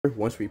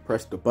Once we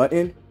press the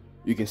button,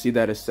 you can see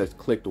that it says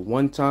clicked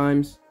 1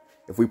 time.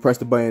 If we press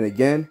the button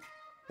again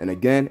and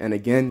again and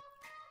again.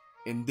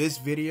 In this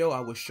video,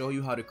 I will show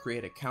you how to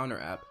create a counter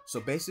app.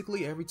 So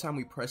basically, every time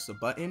we press the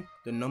button,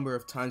 the number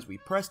of times we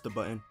press the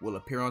button will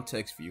appear on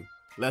text view.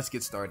 Let's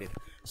get started.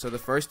 So the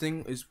first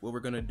thing is what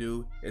we're gonna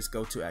do is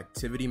go to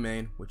activity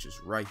main, which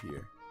is right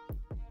here.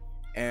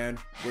 And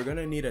we're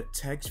gonna need a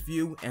text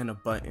view and a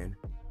button.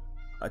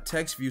 A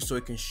text view so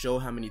it can show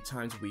how many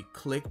times we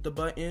click the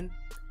button,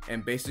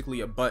 and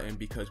basically a button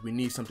because we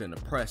need something to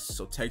press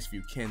so text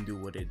view can do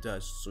what it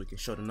does so we can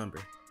show the number.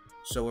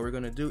 So what we're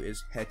gonna do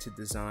is head to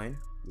design,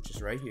 which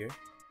is right here,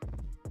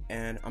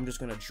 and I'm just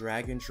gonna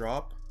drag and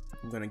drop.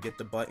 I'm gonna get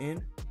the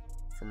button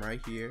from right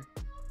here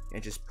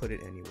and just put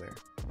it anywhere.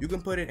 You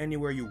can put it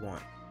anywhere you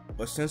want,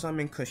 but since I'm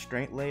in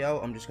constraint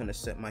layout, I'm just gonna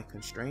set my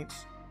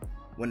constraints.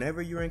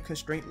 Whenever you're in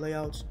constraint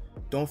layouts,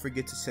 don't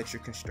forget to set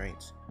your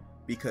constraints,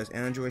 because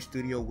Android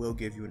Studio will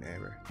give you an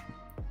error.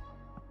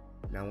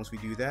 Now once we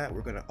do that,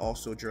 we're gonna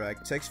also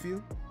drag text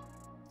view,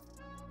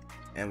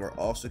 and we're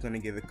also gonna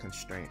give it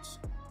constraints.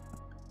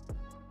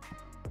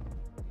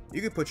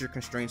 You can put your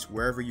constraints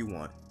wherever you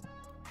want.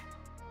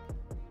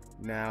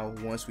 Now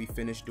once we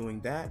finish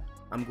doing that,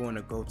 I'm going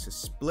to go to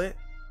split,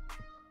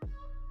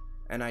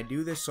 and I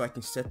do this so I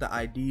can set the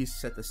IDs,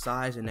 set the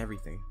size and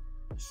everything.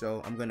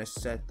 So I'm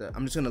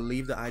just gonna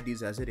leave the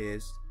IDs as it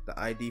is. The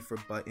ID for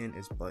button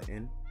is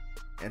button,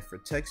 and for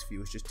text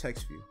view it's just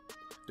text view.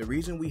 The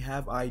reason we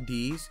have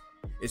IDs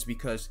is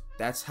because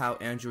that's how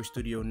Android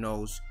Studio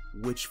knows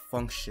which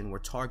function we're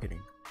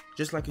targeting.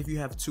 Just like if you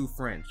have two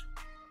friends,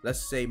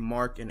 let's say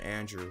Mark and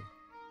Andrew.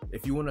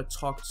 If you want to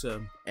talk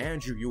to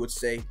Andrew, you would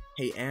say,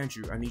 hey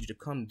Andrew, I need you to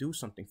come do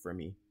something for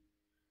me.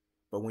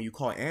 But when you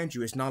call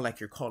Andrew, it's not like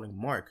you're calling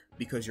Mark,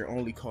 because you're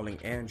only calling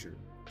Andrew.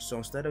 So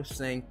instead of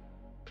saying,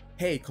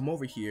 hey, come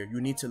over here,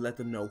 you need to let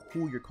them know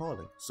who you're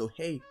calling. So,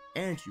 hey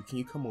Andrew, can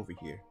you come over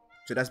here?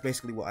 So that's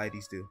basically what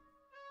IDs do.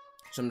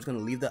 So I'm just going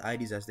to leave the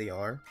IDs as they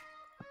are,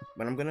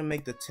 but I'm going to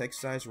make the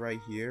text size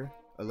right here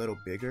a little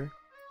bigger.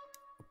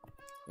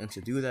 And to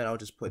do that, I'll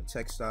just put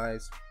text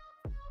size,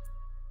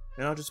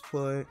 and I'll just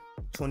put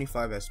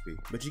 25 SP,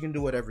 but you can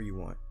do whatever you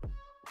want.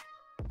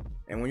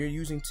 And when you're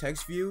using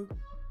text view,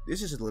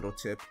 this is a little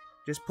tip,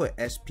 just put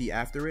SP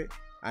after it.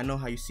 I know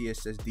how you see it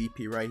says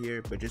DP right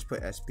here, but just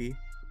put SP,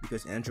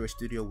 because Android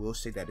Studio will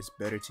say that it's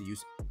better to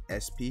use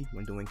SP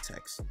when doing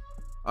text.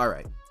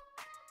 Alright,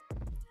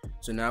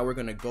 so now we're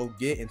gonna go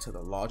get into the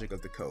logic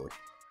of the code.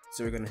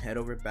 So we're gonna head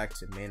over back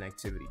to main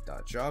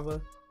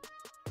activity.java,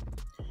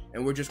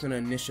 and we're just gonna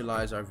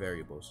initialize our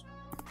variables.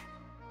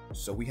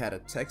 So we had a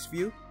text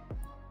view,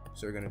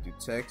 so we're gonna do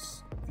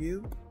text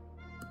view,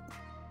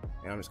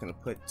 and I'm just gonna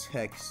put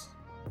text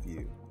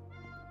view,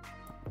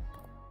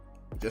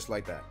 just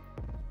like that.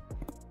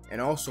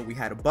 And also we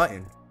had a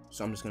button,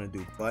 so I'm just gonna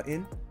do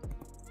button,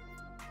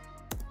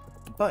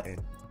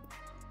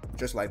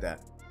 just like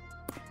that.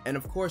 And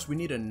of course we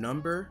need a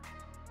number,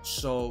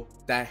 so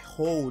that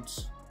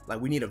holds, like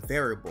we need a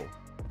variable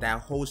that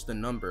holds the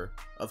number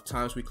of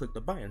times we click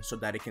the button so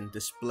that it can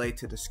display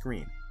to the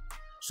screen.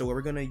 So what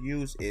we're gonna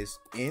use is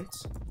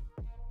int,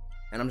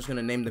 and I'm just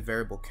gonna name the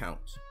variable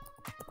count,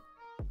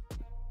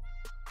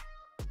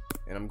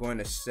 and I'm going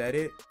to set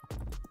it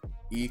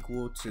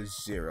equal to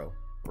 0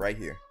 right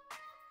here.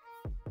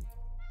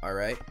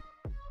 Alright,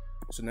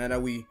 so now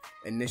that we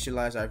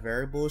initialize our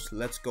variables,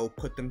 let's go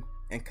put them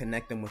and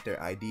connect them with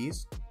their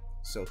IDs.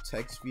 So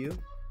text view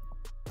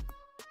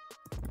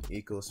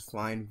equals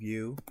find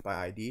view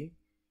by ID,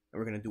 and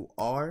we're gonna do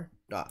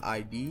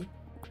r.id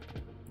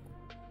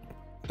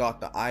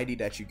dot the ID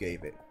that you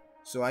gave it.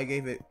 So I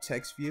gave it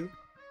text view.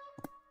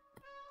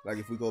 Like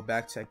if we go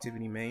back to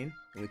activity main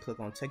and we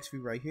click on text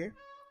view right here,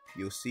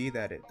 you'll see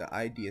that the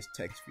ID is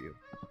text view.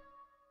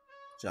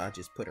 So I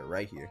just put it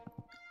right here,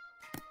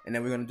 and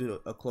then we're gonna do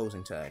a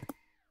closing tag,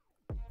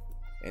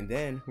 and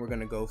then we're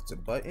gonna go to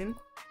button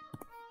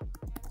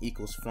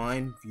equals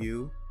find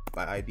view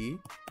by ID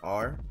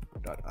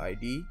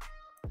r.id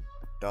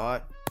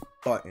dot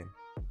button,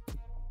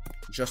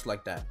 just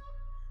like that.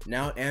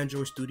 Now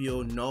Android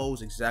Studio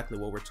knows exactly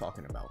what we're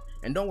talking about.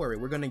 And don't worry,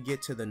 we're gonna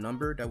get to the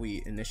number that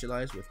we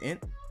initialized with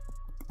int.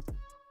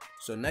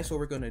 So next what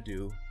we're gonna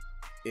do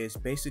is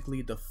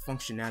basically the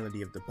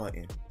functionality of the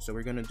button. So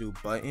we're gonna do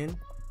button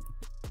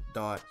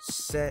dot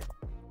set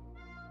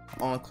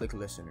on click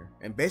listener.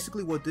 And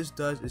basically what this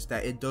does is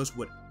that it does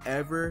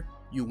whatever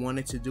you want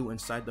it to do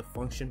inside the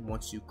function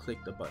once you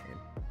click the button.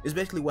 It's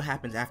basically what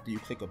happens after you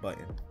click a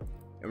button.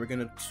 And we're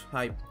gonna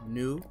type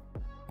new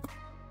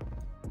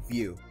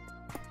view.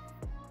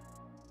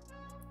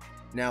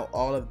 Now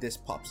all of this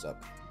pops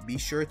up. Be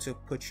sure to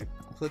put your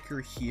clicker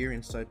here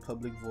inside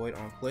public void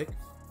on click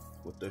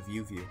with the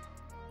view.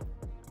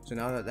 So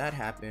now that that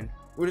happened,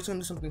 we're just gonna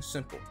do something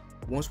simple.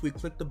 Once we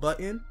click the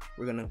button,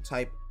 we're gonna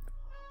type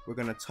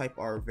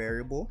our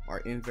variable, our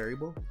in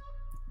variable,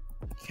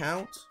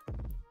 count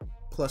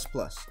plus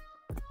plus.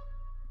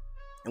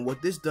 And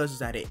what this does is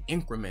that it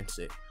increments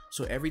it.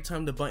 So every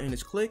time the button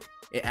is clicked,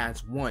 it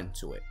adds 1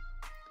 to it.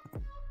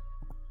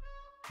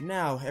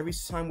 Now, every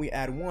time we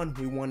add one,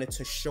 we want it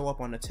to show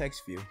up on the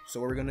text view. So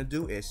what we're gonna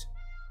do is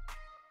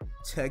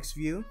text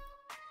view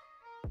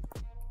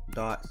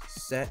dot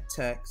set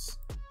text,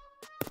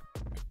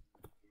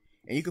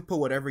 and you could put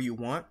whatever you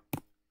want,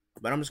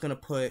 but I'm just gonna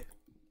put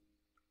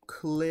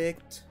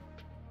clicked,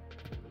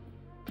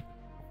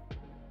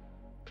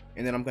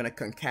 and then I'm gonna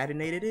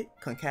concatenate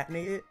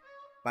it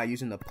by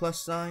using the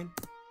plus sign,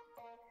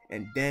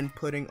 and then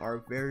putting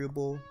our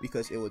variable,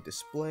 because it will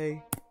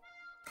display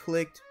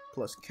clicked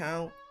plus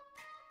count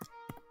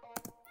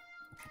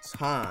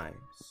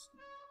times.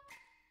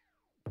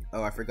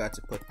 Oh, I forgot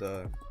to put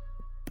the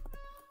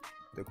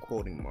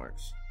quoting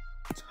marks.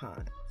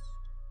 Times.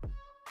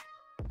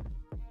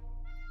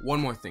 One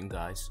more thing,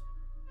 guys.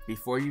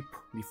 Before you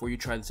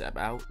try this app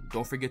out,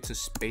 don't forget to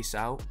space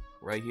out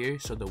right here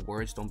so the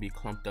words don't be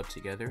clumped up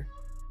together.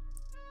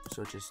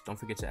 So just don't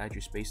forget to add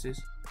your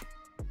spaces.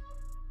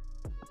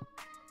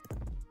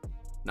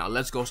 Now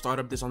let's go start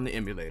up this on the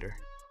emulator.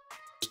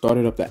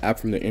 Started up the app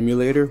from the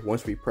emulator.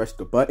 Once we press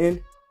the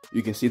button,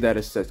 you can see that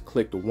it says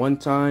clicked 1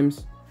 time.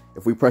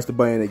 If we press the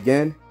button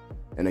again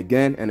and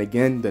again and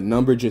again, the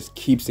number just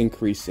keeps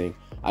increasing.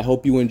 I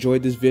hope you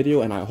enjoyed this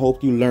video and I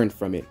hope you learned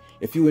from it.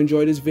 If you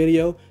enjoyed this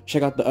video,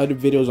 check out the other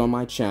videos on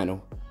my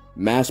channel.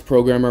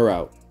 MaskedProgrammer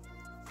out.